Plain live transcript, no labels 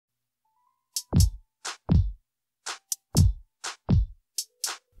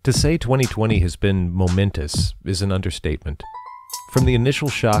To say 2020 has been momentous is an understatement. From the initial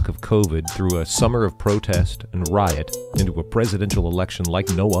shock of COVID through a summer of protest and riot into a presidential election like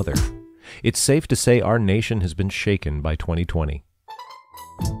no other, it's safe to say our nation has been shaken by 2020.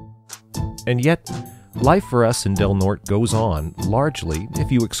 And yet, life for us in Del Norte goes on, largely,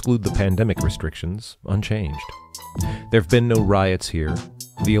 if you exclude the pandemic restrictions, unchanged. There have been no riots here.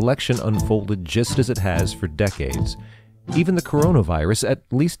 The election unfolded just as it has for decades. Even the coronavirus, at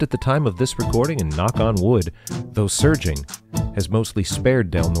least at the time of this recording, and knock on wood, though surging, has mostly spared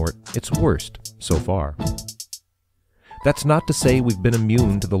Del Norte its worst so far. That's not to say we've been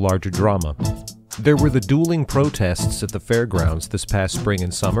immune to the larger drama. There were the dueling protests at the fairgrounds this past spring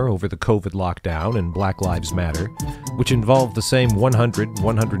and summer over the COVID lockdown and Black Lives Matter, which involved the same 100,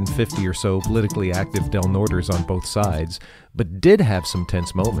 150 or so politically active Del Norters on both sides, but did have some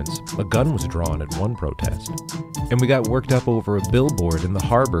tense moments. A gun was drawn at one protest. And we got worked up over a billboard in the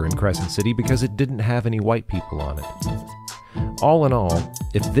harbor in Crescent City because it didn't have any white people on it. All in all,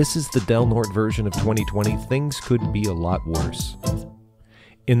 if this is the Del Norte version of 2020, things could be a lot worse.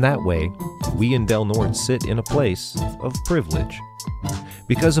 In that way, we in Del Norte sit in a place of privilege.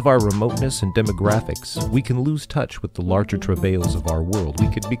 Because of our remoteness and demographics, we can lose touch with the larger travails of our world.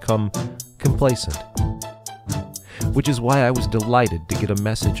 We could become complacent. Which is why I was delighted to get a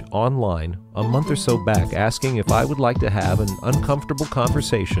message online a month or so back asking if I would like to have an uncomfortable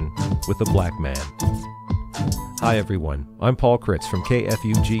conversation with a black man. Hi everyone, I'm Paul Kritz from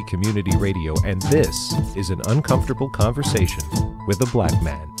KFUG Community Radio, and this is an uncomfortable conversation with a black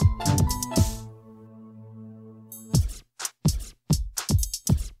man.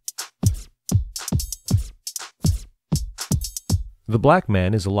 The black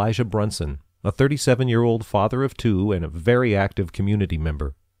man is Elijah Brunson, a 37-year-old father of two and a very active community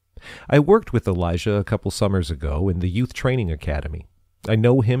member. I worked with Elijah a couple summers ago in the Youth Training Academy. I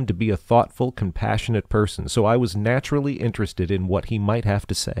know him to be a thoughtful, compassionate person, so I was naturally interested in what he might have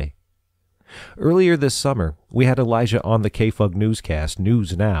to say. Earlier this summer, we had Elijah on the KFUG newscast,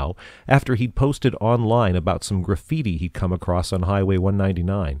 News Now, after he'd posted online about some graffiti he'd come across on Highway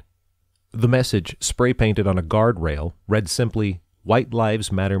 199. The message, spray-painted on a guardrail, read simply, "White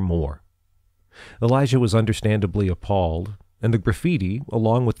Lives Matter More." Elijah was understandably appalled, and the graffiti,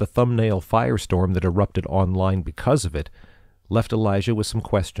 along with the thumbnail firestorm that erupted online because of it, left Elijah with some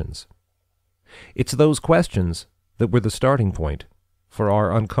questions. It's those questions that were the starting point for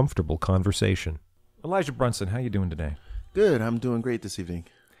our uncomfortable conversation. Elijah Brunson, how you doing today? Good. I'm doing great this evening.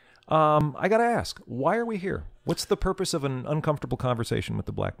 I gotta ask, why are we here? What's the purpose of an uncomfortable conversation with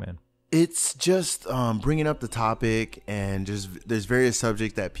the black man? It's just bringing up the topic, and just there's various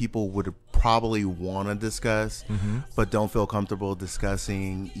subjects that people would probably want to discuss, but don't feel comfortable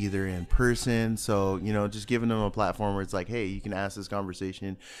discussing either in person. So, just giving them a platform where it's like, hey, you can ask this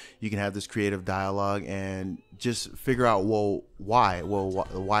conversation, you can have this creative dialogue, and just figure out, why?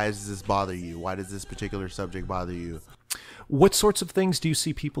 Why does this bother you? Why does this particular subject bother you? What sorts of things do you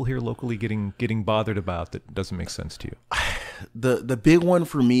see people here locally getting bothered about that doesn't make sense to you? The big one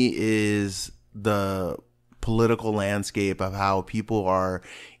for me is the political landscape of how people are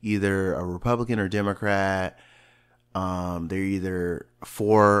either a Republican or Democrat. They're either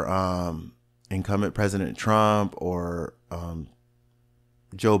for incumbent President Trump or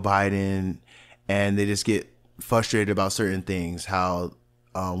Joe Biden, and they just get frustrated about certain things. How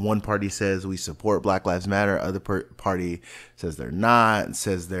one party says we support Black Lives Matter, other party says they're not,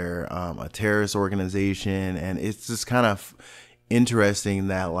 says they're a terrorist organization, and it's just kind of interesting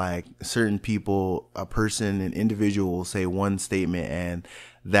that like certain people, a person, an individual will say one statement, and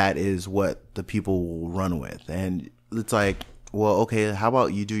that is what the people will run with. And it's like, well, okay, how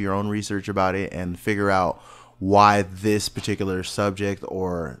about you do your own research about it and figure out why this particular subject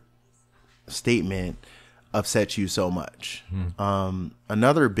or statement upsets you so much.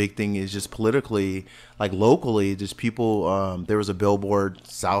 Another big thing is just politically, like locally, just people, there was a billboard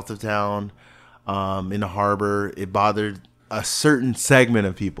south of town in the harbor. It bothered a certain segment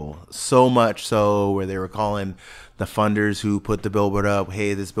of people, so much so where they were calling the funders who put the billboard up,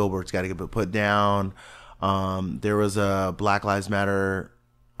 hey, this billboard's got to get put down. There was a Black Lives Matter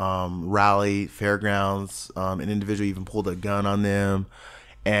rally, fairgrounds. An individual even pulled a gun on them.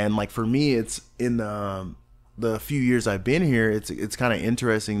 And like for me, it's in the few years I've been here, it's kind of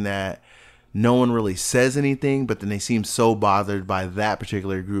interesting that no one really says anything, but then they seem so bothered by that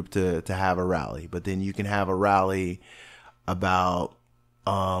particular group to have a rally. But then you can have a rally about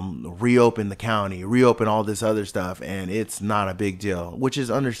reopen the county, reopen all this other stuff, and it's not a big deal, which is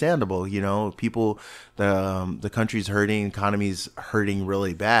understandable. People, the country's hurting, economy's hurting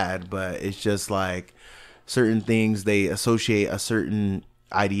really bad, but it's just like certain things, they associate a certain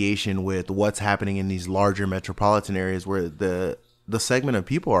ideation with what's happening in these larger metropolitan areas where the segment of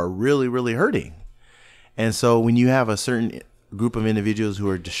people are really, really hurting. And so when you have a certain group of individuals who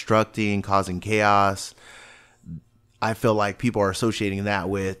are destructing, causing chaos, I feel like people are associating that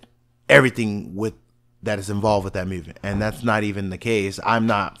with everything with that is involved with that movement. And that's not even the case. I'm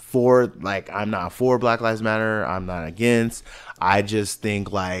not for Black Lives Matter. I'm not against. I just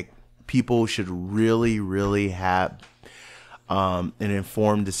think like people should really, really have an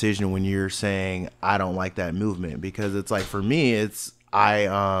informed decision when you're saying, I don't like that movement. Because it's like, for me,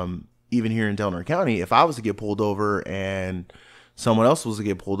 even here in Del Norte County, if I was to get pulled over and someone else was to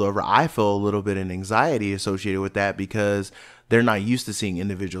get pulled over, I feel a little bit of anxiety associated with that because they're not used to seeing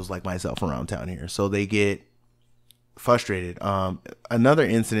individuals like myself around town here. So they get frustrated. Another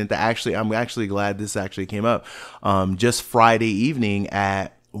incident that I'm actually glad this actually came up. Just Friday evening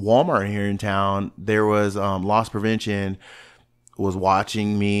at Walmart here in town, there was loss prevention was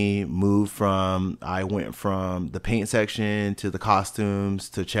watching me move I went from the paint section to the costumes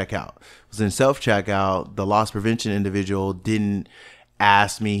to checkout. It was in self-checkout. The loss prevention individual didn't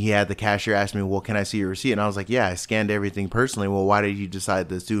ask me. He had the cashier ask me, well, can I see your receipt? And I was like, yeah, I scanned everything personally. Well, why did you decide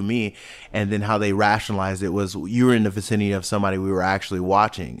to sue me? And then how they rationalized it was, you were in the vicinity of somebody we were actually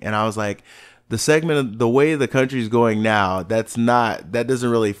watching. And I was like, the segment of the way the country's going now, that doesn't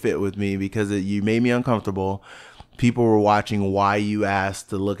really fit with me because you made me uncomfortable. People were watching why you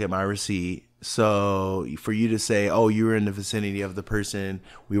asked to look at my receipt. So for you to say, oh, you were in the vicinity of the person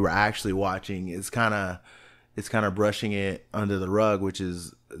we were actually watching, it's kind of brushing it under the rug, which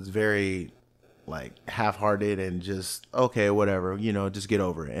is very like half-hearted and just, okay, whatever, just get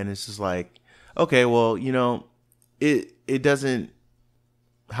over it. And it's just like, okay, well, it doesn't,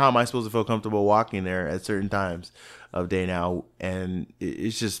 how am I supposed to feel comfortable walking there at certain times of day now? And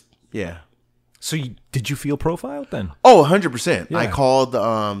it's just, yeah. So did you feel profiled then? Oh, 100%. Yeah. I called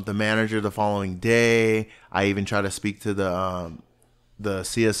the manager the following day. I even tried to speak to the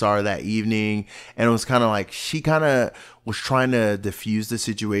CSR that evening, and it was kind of like she kind of was trying to diffuse the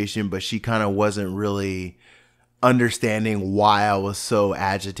situation, but she kind of wasn't really understanding why I was so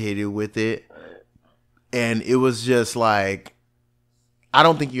agitated with it. And it was just like, I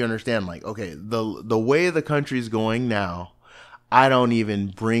don't think you understand. Like, okay, the way the country's going now, I don't even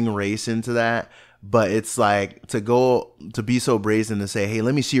bring race into that, but it's like to be so brazen to say, hey,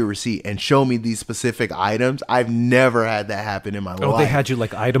 let me see your receipt and show me these specific items. I've never had that happen in my life. Oh, they had you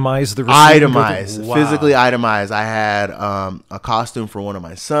like itemize the receipt? Itemize, wow. Physically itemize. I had a costume for one of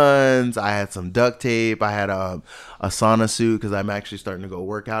my sons. I had some duct tape. I had a sauna suit because I'm actually starting to go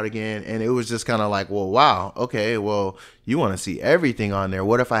work out again. And it was just kind of like, well, wow, okay, well, you want to see everything on there.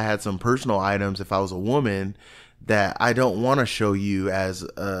 What if I had some personal items if I was a woman that I don't want to show you as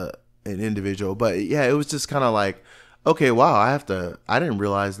an individual? But yeah, it was just kind of like, okay, wow, I didn't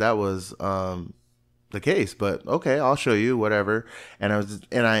realize that was the case, but okay, I'll show you, whatever. And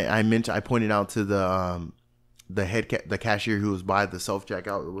I pointed out to the cashier who was by the self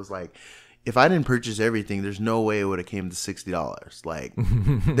checkout. It was like, if I didn't purchase everything, there's no way it would have came to $60. Like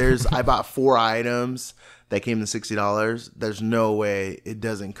I bought 4 items that came to $60. There's no way it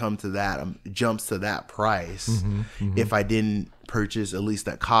doesn't come to that, jumps to that price if I didn't purchase at least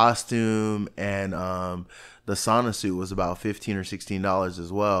that costume. And the sauna suit was about $15 or $16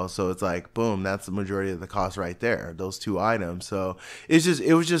 as well. So it's like, boom, that's the majority of the cost right there, those 2 items. So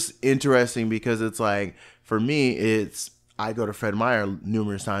it was just interesting because it's like, for me, I go to Fred Meyer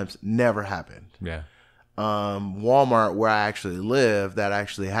numerous times, never happened. Yeah. Walmart, where I actually live, that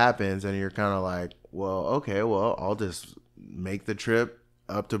actually happens, and you're kind of like, well, okay, well, I'll just make the trip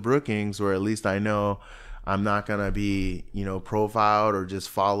up to Brookings, where at least I know I'm not gonna be, profiled or just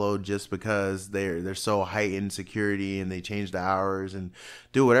followed just because they're so heightened security and they change the hours and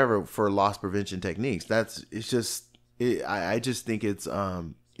do whatever for loss prevention techniques. I just think it's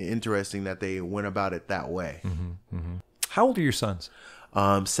interesting that they went about it that way. Mm-hmm, mm-hmm. How old are your sons?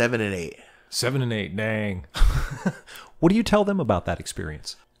 7 and 8. 7 and 8, dang. What do you tell them about that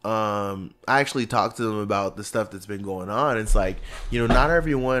experience? I actually talked to them about the stuff that's been going on. It's like, not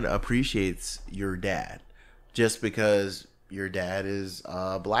everyone appreciates your dad just because your dad is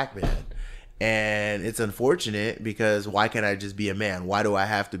a black man. And it's unfortunate because why can't I just be a man? Why do I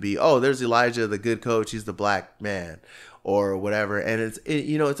have to be, oh, there's Elijah, the good coach, he's the black man or whatever. And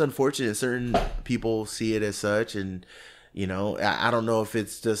it's unfortunate. Certain people see it as such. And I don't know if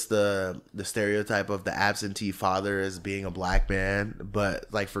it's just the stereotype of the absentee father as being a black man, but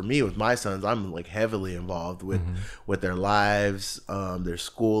like for me with my sons, I'm like heavily involved with their lives, their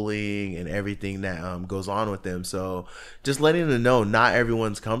schooling and everything that goes on with them. So just letting them know not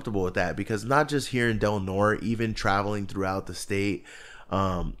everyone's comfortable with that, because not just here in Del Norte, even traveling throughout the state,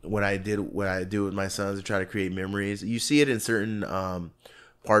 When I did what I do with my sons to try to create memories. You see it in certain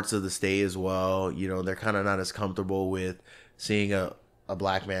parts of the state as well. You know, they're kind of not as comfortable with seeing a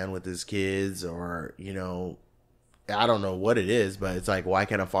black man with his kids, or, you know, I don't know what it is, but it's like, why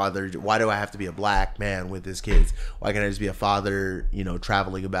can't a father, why do I have to be a black man with his kids? Why can't I just be a father, you know,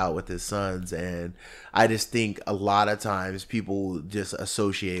 traveling about with his sons? And I just think a lot of times people just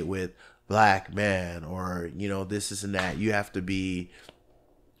associate with black man, or, you know, this and that. You have to be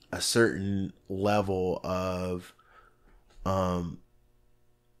a certain level of,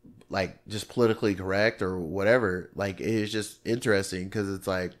 like, just politically correct or whatever. Like, it's just interesting because it's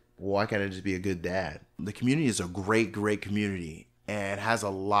like, why can't I just be a good dad? The community is a great, great community and has a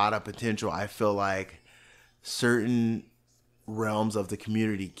lot of potential. I feel like certain realms of the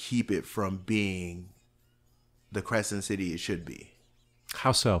community keep it from being the Crescent City it should be.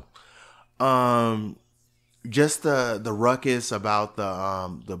 How so? Just the ruckus about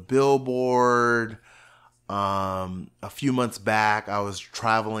the billboard. A few months back, I was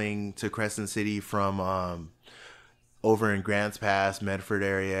traveling to Crescent City from over in Grants Pass, Medford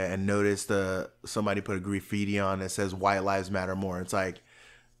area, and noticed somebody put a graffiti on that says "White Lives Matter More." It's like,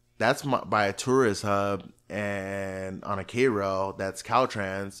 that's by a tourist hub and on a K-Rail, that's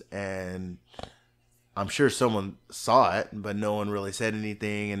Caltrans, and I'm sure someone saw it, but no one really said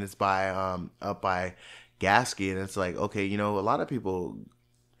anything. And it's by up by Gasky, and it's like, okay, you know, a lot of people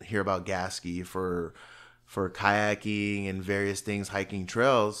hear about Gasky for kayaking and various things, hiking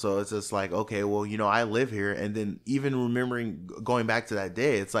trails. So it's just like, okay, well, you know, I live here. And then even remembering going back to that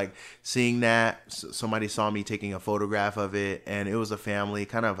day, it's like seeing that somebody saw me taking a photograph of it, and it was a family,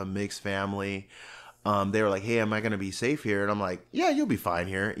 kind of a mixed family. They were like, hey, am I going to be safe here? And I'm like, yeah, you'll be fine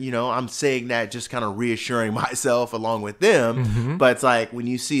here. You know, I'm saying that just kind of reassuring myself along with them. Mm-hmm. But it's like, when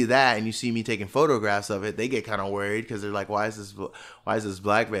you see that and you see me taking photographs of it, they get kind of worried because they're like, why is this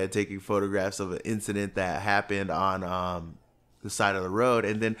black man taking photographs of an incident that happened on the side of the road?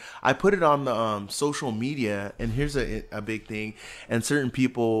 And then I put it on the social media, and here's a big thing. And certain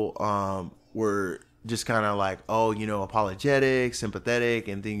people were just kind of like, oh, you know, apologetic, sympathetic,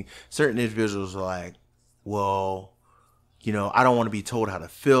 and certain individuals are like, well, you know, I don't want to be told how to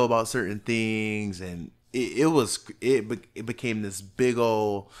feel about certain things. And it became this big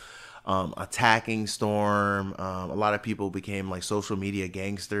old attacking storm. A lot of people became like social media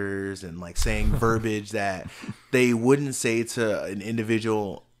gangsters and like saying verbiage that they wouldn't say to an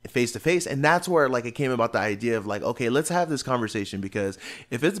individual face to face. And that's where like it came about the idea of like, okay, let's have this conversation, because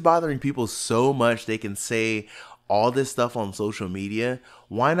if it's bothering people so much they can say all this stuff on social media,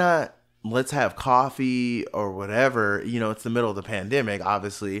 why not let's have coffee or whatever? You know, it's the middle of the pandemic,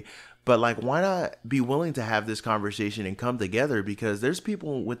 obviously, but like, why not be willing to have this conversation and come together? Because there's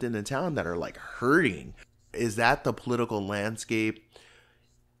people within the town that are like hurting. Is that the political landscape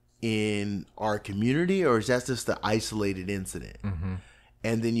in our community, or is that just the isolated incident? Mm-hmm.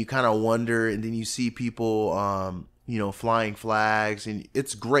 And then you kind of wonder, and then you see people, you know, flying flags, and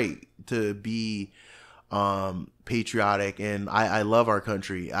it's great to be patriotic, and I love our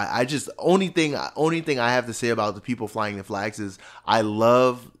country. I just only thing I have to say about the people flying the flags is I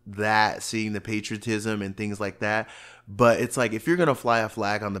love that, seeing the patriotism and things like that. But it's like, if you're gonna fly a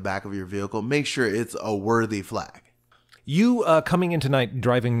flag on the back of your vehicle, make sure it's a worthy flag. You, coming in tonight,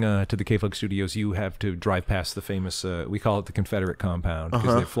 driving to the K-Fug Studios, you have to drive past the famous, we call it the Confederate compound,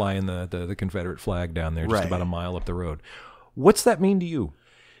 because they're flying the Confederate flag down there just about a mile up the road. What's that mean to you?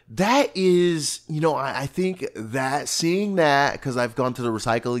 That is, you know, I think that seeing that, because I've gone to the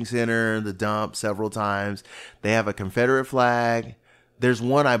recycling center, the dump several times, they have a Confederate flag. There's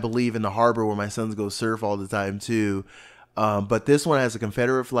one, I believe, in the harbor where my sons go surf all the time too. But this one has a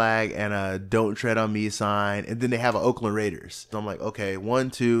Confederate flag and a "Don't Tread on Me" sign, and then they have an Oakland Raiders. So I'm like, okay,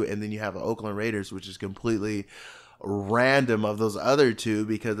 1, 2, and then you have an Oakland Raiders, which is completely random of those other two,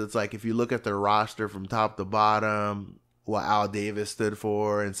 because it's like, if you look at their roster from top to bottom, what Al Davis stood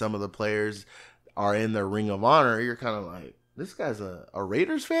for, and some of the players are in the Ring of Honor, you're kind of like, this guy's a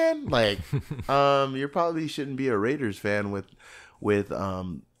Raiders fan? Like, you probably shouldn't be a Raiders fan with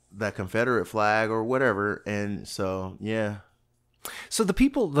that Confederate flag or whatever. And so, yeah. So the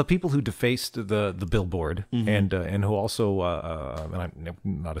people who defaced the billboard, mm-hmm. and who also, and I'm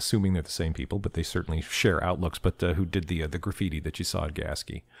not assuming they're the same people, but they certainly share outlooks, but who did the graffiti that you saw at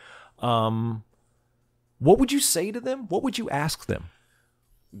Gasky, what would you say to them? What would you ask them?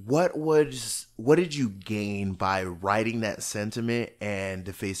 What did you gain by writing that sentiment and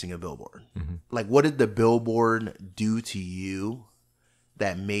defacing a billboard? Mm-hmm. Like, what did the billboard do to you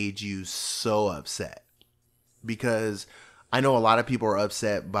that made you so upset? Because I know a lot of people are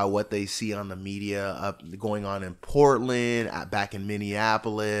upset by what they see on the media going on in Portland, back in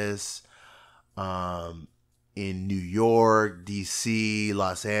Minneapolis, in New York, DC,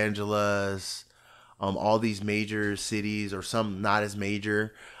 Los Angeles, all these major cities, or some not as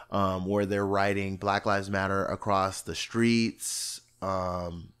major, where they're writing Black Lives Matter across the streets,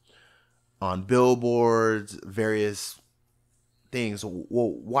 on billboards, various things.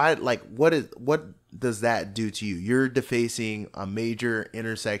 Well, why? Like, what does that do to you? You're defacing a major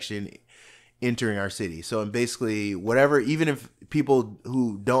intersection entering our city. So, and basically, whatever, even if people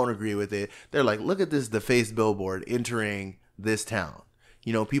who don't agree with it, they're like, look at this defaced billboard entering this town.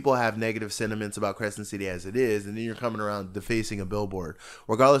 You know, people have negative sentiments about Crescent City as it is, and then you're coming around defacing a billboard.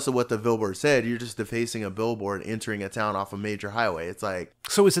 Regardless of what the billboard said, you're just defacing a billboard entering a town off a major highway. It's like...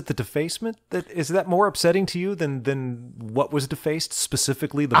 So is it the defacement is that more upsetting to you than what was defaced,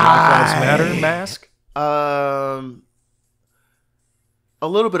 specifically the Black Lives Matter mask? A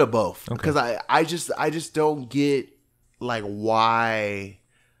little bit of both. Okay. Because I just don't get, like, why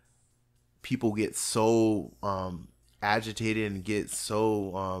people get so... agitated and get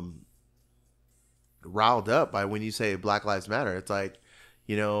so riled up by when you say Black Lives Matter. It's like,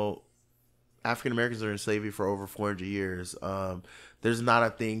 you know, African Americans are in slavery for over 400 years. There's not a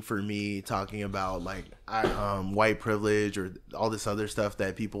thing for me talking about like white privilege or all this other stuff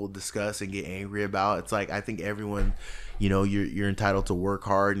that people discuss and get angry about. It's like, I think everyone, you know, you're entitled to work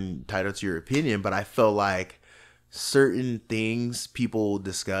hard and entitled to your opinion, but I feel like certain things people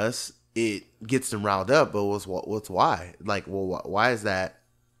discuss, it gets them riled up, but what's why? Like, well, why is that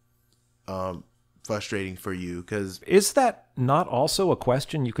frustrating for you? Because is that not also a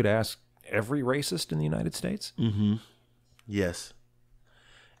question you could ask every racist in the United States? Mm-hmm. Yes.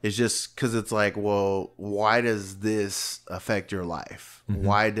 It's just because it's like, well, why does this affect your life? Mm-hmm.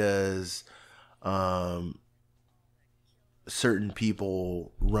 Why does certain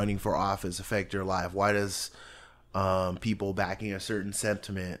people running for office affect your life? Why does people backing a certain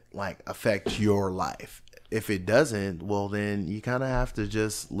sentiment like affect your life? If it doesn't, well, then you kind of have to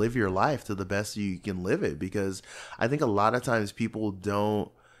just live your life to the best you can live it, because I think a lot of times people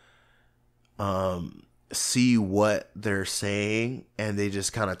don't see what they're saying and they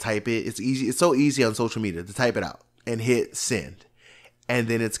just kind of type it. It's easy. It's so easy on social media to type it out and hit send. And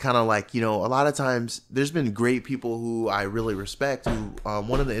then it's kind of like, you know, a lot of times there's been great people who I really respect, who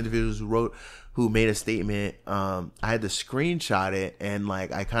one of the individuals who made a statement, I had to screenshot it, and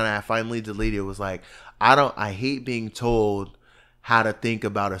like I finally deleted it. It was like, I hate being told how to think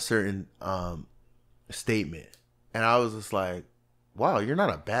about a certain statement. And I was just like, wow, you're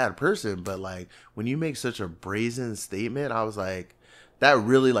not a bad person, but like when you make such a brazen statement, I was like, that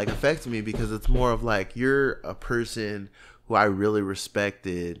really like affected me, because it's more of like, you're a person who I really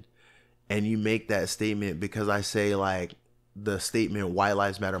respected, and you make that statement because I say like the statement "White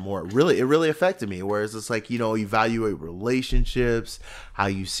Lives Matter More." It really affected me. Whereas it's like, you know, evaluate relationships, how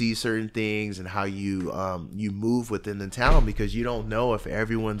you see certain things, and how you you move within the town, because you don't know if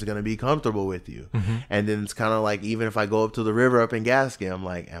everyone's gonna be comfortable with you. Mm-hmm. And then it's kind of like, even if I go up to the river up in Gaskin, I'm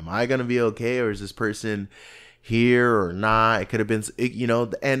like, am I gonna be okay, or is this person here or not? It could have been, you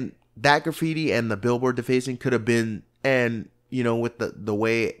know, and that graffiti and the billboard defacing could have been, and you know, with the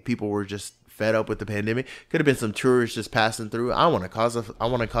way people were just fed up with the pandemic, could have been some tourists just passing through. I want to cause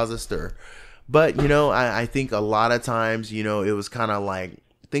a stir. But you know, I think a lot of times, you know, it was kind of like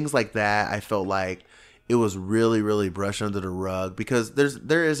things like that. I felt like it was really brushed under the rug, because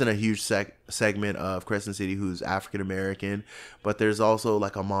there isn't a huge segment of Crescent City who's African American, but there's also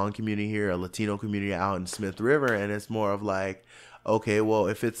like a Hmong community here, a Latino community out in Smith River, and it's more of like, okay, well,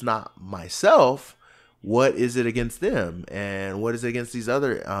 if it's not myself, what is it against them, and what is it against these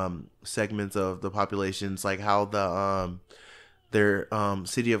other segments of the populations? Like how their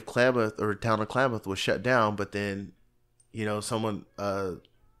city of Klamath, or town of Klamath, was shut down, but then, you know, someone,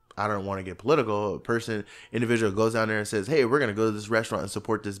 I don't want to get political, individual goes down there and says, hey, we're going to go to this restaurant and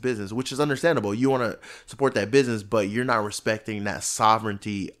support this business, which is understandable. You want to support that business, but you're not respecting that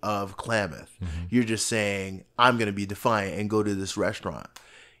sovereignty of Klamath. Mm-hmm. You're just saying, I'm going to be defiant and go to this restaurant.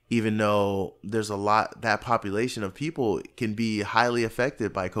 Even though there's a lot, that population of people can be highly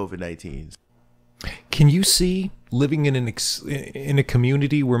affected by COVID-19. Can you see living in a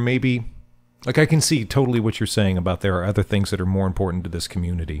community where maybe, like, I can see totally what you're saying about there are other things that are more important to this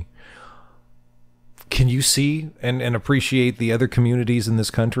community. Can you see and appreciate the other communities in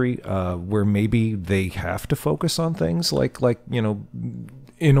this country where maybe they have to focus on things like you know,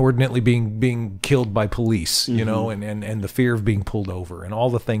 inordinately being killed by police, you know, and the fear of being pulled over, and all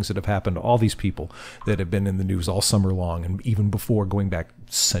the things that have happened to all these people that have been in the news all summer long, and even before, going back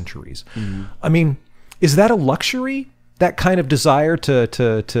centuries. Mm-hmm. I mean, is that a luxury that kind of desire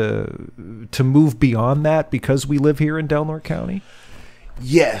to move beyond that because we live here in Del Norte County?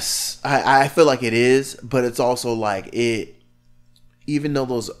 Yes, I feel like it is, but it's also like it. Even though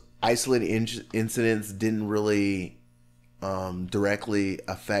those isolated incidents didn't really directly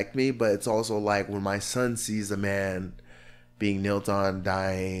affect me, but it's also like when my son sees a man being knelt on,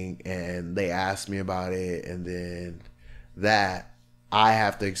 dying, and they ask me about it, and then that I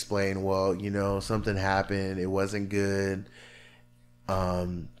have to explain, well, you know, something happened, it wasn't good.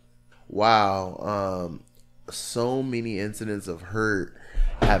 Wow, so many incidents of hurt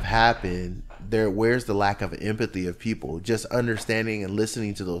have happened. Where's the lack of empathy of people just understanding and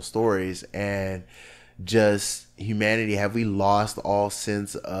listening to those stories, and just humanity? Have we lost all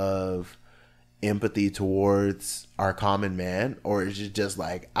sense of empathy towards our common man, or is it just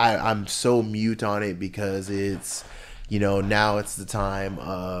like I'm so mute on it because it's, you know, now it's the time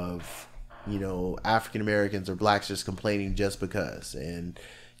of, you know, African Americans or blacks just complaining just because, and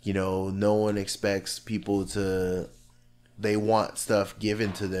you know, no one expects people to, they want stuff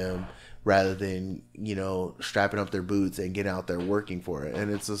given to them rather than, you know, strapping up their boots and getting out there working for it.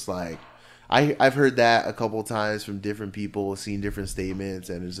 And it's just like, I've heard that a couple times from different people, seen different statements,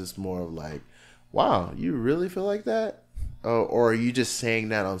 and it's just more of like, wow, you really feel like that? Or are you just saying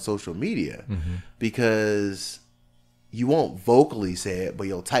that on social media? Mm-hmm. Because you won't vocally say it, but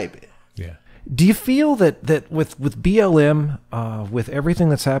you'll type it. Yeah. Do you feel that with BLM, with everything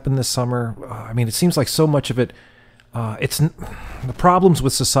that's happened this summer, I mean, it seems like so much of it, it's the problems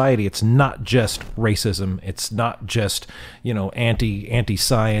with society. It's not just racism. It's not just, you know,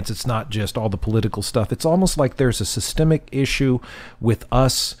 anti-science. It's not just all the political stuff. It's almost like there's a systemic issue with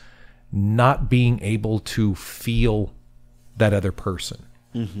us not being able to feel that other person,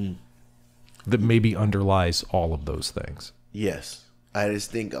 mm-hmm. that maybe underlies all of those things. Yes. I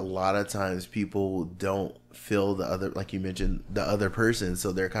just think a lot of times people don't feel the other, like you mentioned, the other person.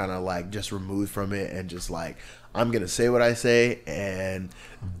 So they're kind of like just removed from it and just like, I'm going to say what I say and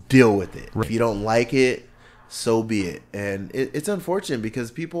deal with it. Right. If you don't like it, so be it. And it's unfortunate because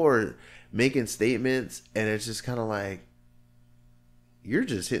people are making statements and it's just kind of like, you're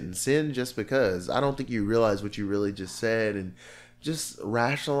just hitting sin just because. I don't think you realize what you really just said, and just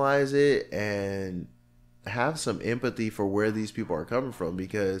rationalize it and have some empathy for where these people are coming from,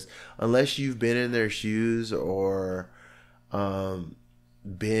 because unless you've been in their shoes or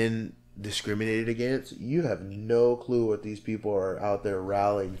been discriminated against, you have no clue what these people are out there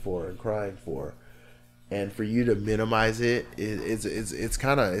rallying for and crying for. And for you to minimize it, it's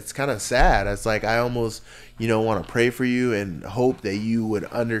kind of sad. It's like I almost, you know, want to pray for you and hope that you would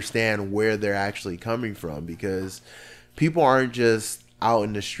understand where they're actually coming from, because people aren't just out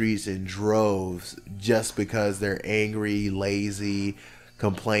in the streets in droves just because they're angry, lazy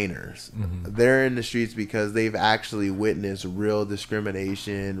complainers. Mm-hmm. They're in the streets because they've actually witnessed real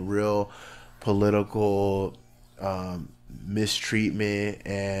discrimination, real political mistreatment,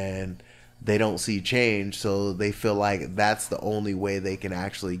 and they don't see change. So they feel like that's the only way they can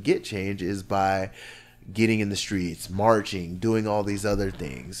actually get change is by getting in the streets, marching, doing all these other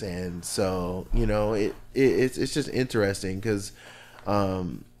things. And so, you know, it's just interesting because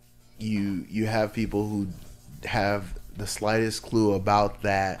you have people who have the slightest clue about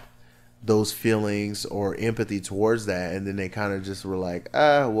those feelings or empathy towards that, and then they kind of just were like,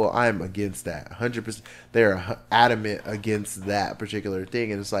 well, I'm against that 100%. They're adamant against that particular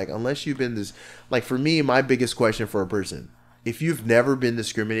thing. And it's like, unless you've been this, like for me, my biggest question for a person, if you've never been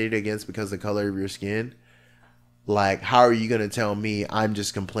discriminated against because of the color of your skin, like, how are you going to tell me I'm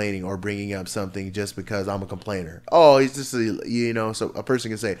just complaining or bringing up something just because I'm a complainer? Oh, he's just, you know, so a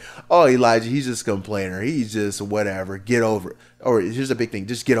person can say, oh, Elijah, he's just a complainer. He's just whatever. Get over it. Or here's a big thing.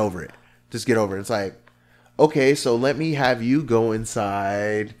 Just get over it. Just get over it. It's like, okay, so let me have you go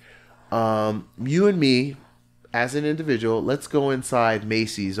inside. You and me, as an individual, let's go inside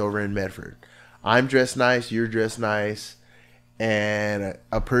Macy's over in Medford. I'm dressed nice. You're dressed nice. And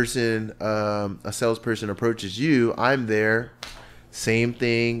a salesperson approaches you. I'm there. Same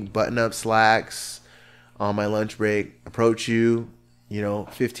thing. Button up slacks on my lunch break. Approach you. You know,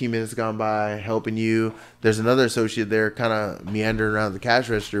 15 minutes gone by, helping you. There's another associate there kind of meandering around the cash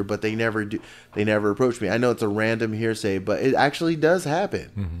register, but they never approach me. I know it's a random hearsay, but it actually does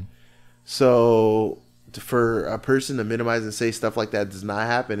happen. Mm-hmm. So for a person to minimize and say stuff like that does not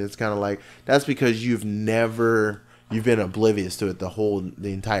happen, it's kind of like, that's because you've been oblivious to it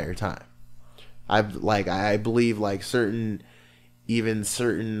the entire time. I believe like certain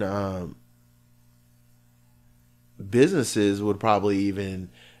businesses would probably even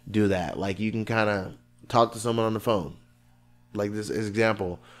do that. Like, you can kind of talk to someone on the phone. Like this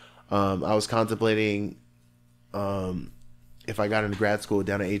example, I was contemplating if I got into grad school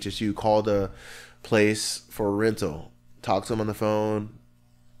down at HSU, call the place for a rental, talk to them on the phone,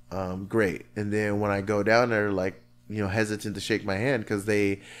 great. And then when I go down there, like, hesitant to shake my hand because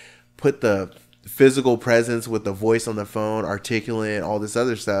they put the physical presence with the voice on the phone, articulate, all this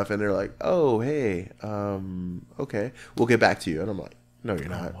other stuff, and they're like, "Oh, hey, okay, we'll get back to you." And I'm like, "No, you're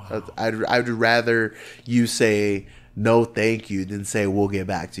not. Oh, wow. I'd rather you say no, thank you, than say we'll get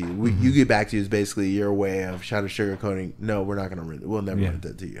back to you. You get back to you is basically your way of trying to sugarcoating. No, we're not going to rent it. We'll never rent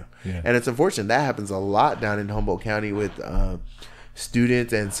that to you." Yeah. And it's unfortunate that happens a lot down in Humboldt County with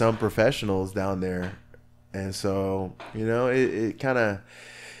students and some professionals down there. And so, it kind of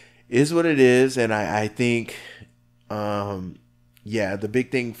is what it is. And I think, the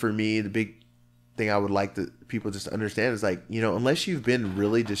big thing for me, the big thing I would like people just to understand is, like, unless you've been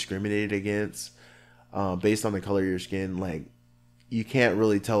really discriminated against based on the color of your skin, like, you can't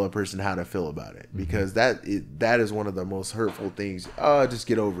really tell a person how to feel about it, because that is one of the most hurtful things. Oh, just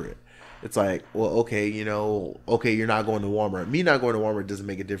get over it. It's like, well, okay, you're not going to Walmart. Me not going to Walmart doesn't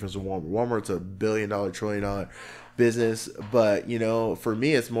make a difference with Walmart. Walmart's a $1 billion, $1 trillion business. But, for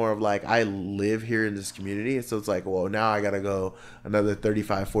me, it's more of like, I live here in this community. So it's like, well, now I got to go another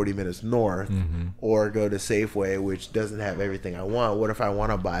 35, 40 minutes north or go to Safeway, which doesn't have everything I want. What if I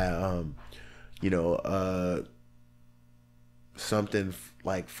want to buy, something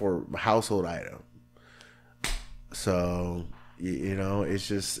like for household item? So, it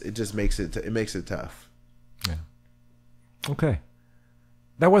just makes it tough. Yeah. Okay.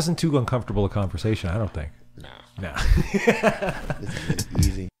 That wasn't too uncomfortable a conversation, I don't think. No. It's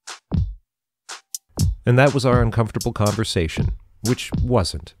easy. And that was our uncomfortable conversation, which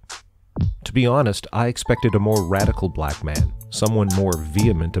wasn't. To be honest, I expected a more radical black man, someone more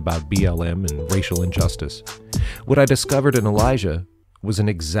vehement about BLM and racial injustice. What I discovered in Elijah was an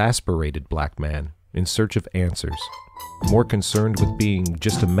exasperated black man in search of answers, more concerned with being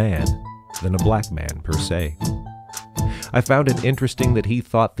just a man than a black man per se. I found it interesting that he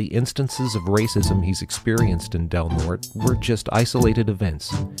thought the instances of racism he's experienced in Del Norte were just isolated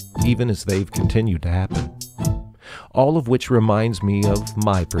events, even as they've continued to happen. All of which reminds me of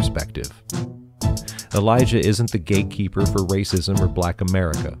my perspective. Elijah isn't the gatekeeper for racism or black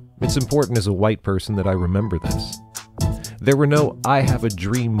America. It's important as a white person that I remember this. There were no I have a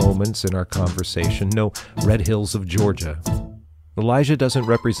dream moments in our conversation, no Red Hills of Georgia. Elijah doesn't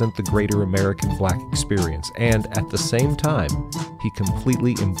represent the greater American black experience, and at the same time, he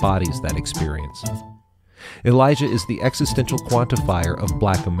completely embodies that experience. Elijah is the existential quantifier of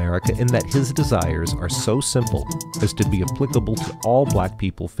black America in that his desires are so simple as to be applicable to all black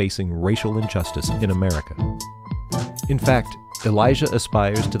people facing racial injustice in America. In fact, Elijah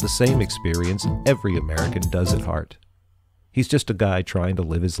aspires to the same experience every American does at heart. He's just a guy trying to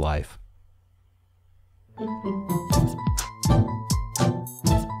live his life.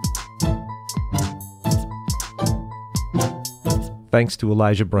 Thanks to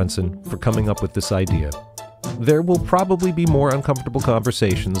Elijah Brunson for coming up with this idea. There will probably be more uncomfortable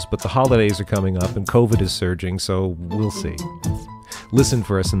conversations, but the holidays are coming up and COVID is surging, so we'll see. Listen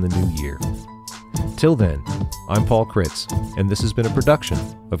for us in the new year. Till then, I'm Paul Kritz, and this has been a production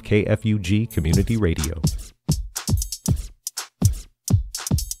of KFUG Community Radio.